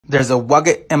There's a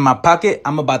Wocket in my pocket.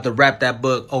 I'm about to rap that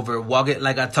book over Wocket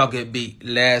like I talk it beat.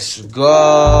 Let's go.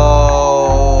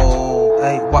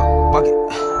 Hey, Wocket.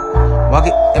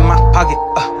 Wocket in my pocket.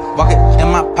 Wocket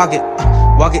in my pocket.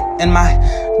 Wocket in my...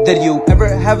 Did you ever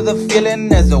have the feeling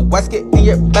there's a Wocket in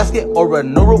your basket, or a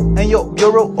noodle in your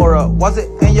bureau, or a was it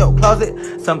in your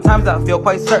closet? Sometimes I feel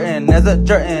quite certain there's a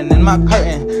jerkin in my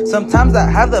curtain. Sometimes I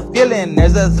have the feeling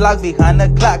there's a slug behind the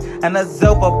clock and a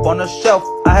zelf up on the shelf.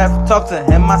 I have talked to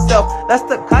him myself. That's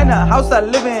the kind of house I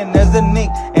live in. There's a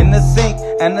ink in the sink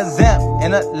and a zamp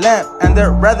in a lamp, and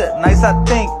they're rather nice, I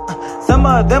think. Some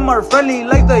of them are friendly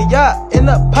like the yacht in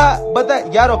a pot, but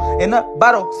that yattle in a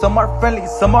bottle. Some are friendly,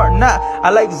 some are not. I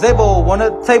like Zabo on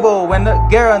the table and the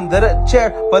gear under the chair,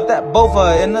 but that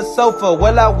bofa in the sofa,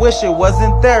 well I wish it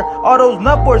wasn't there. All those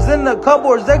nutboards in the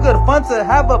cupboards, they're good fun to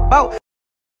have about.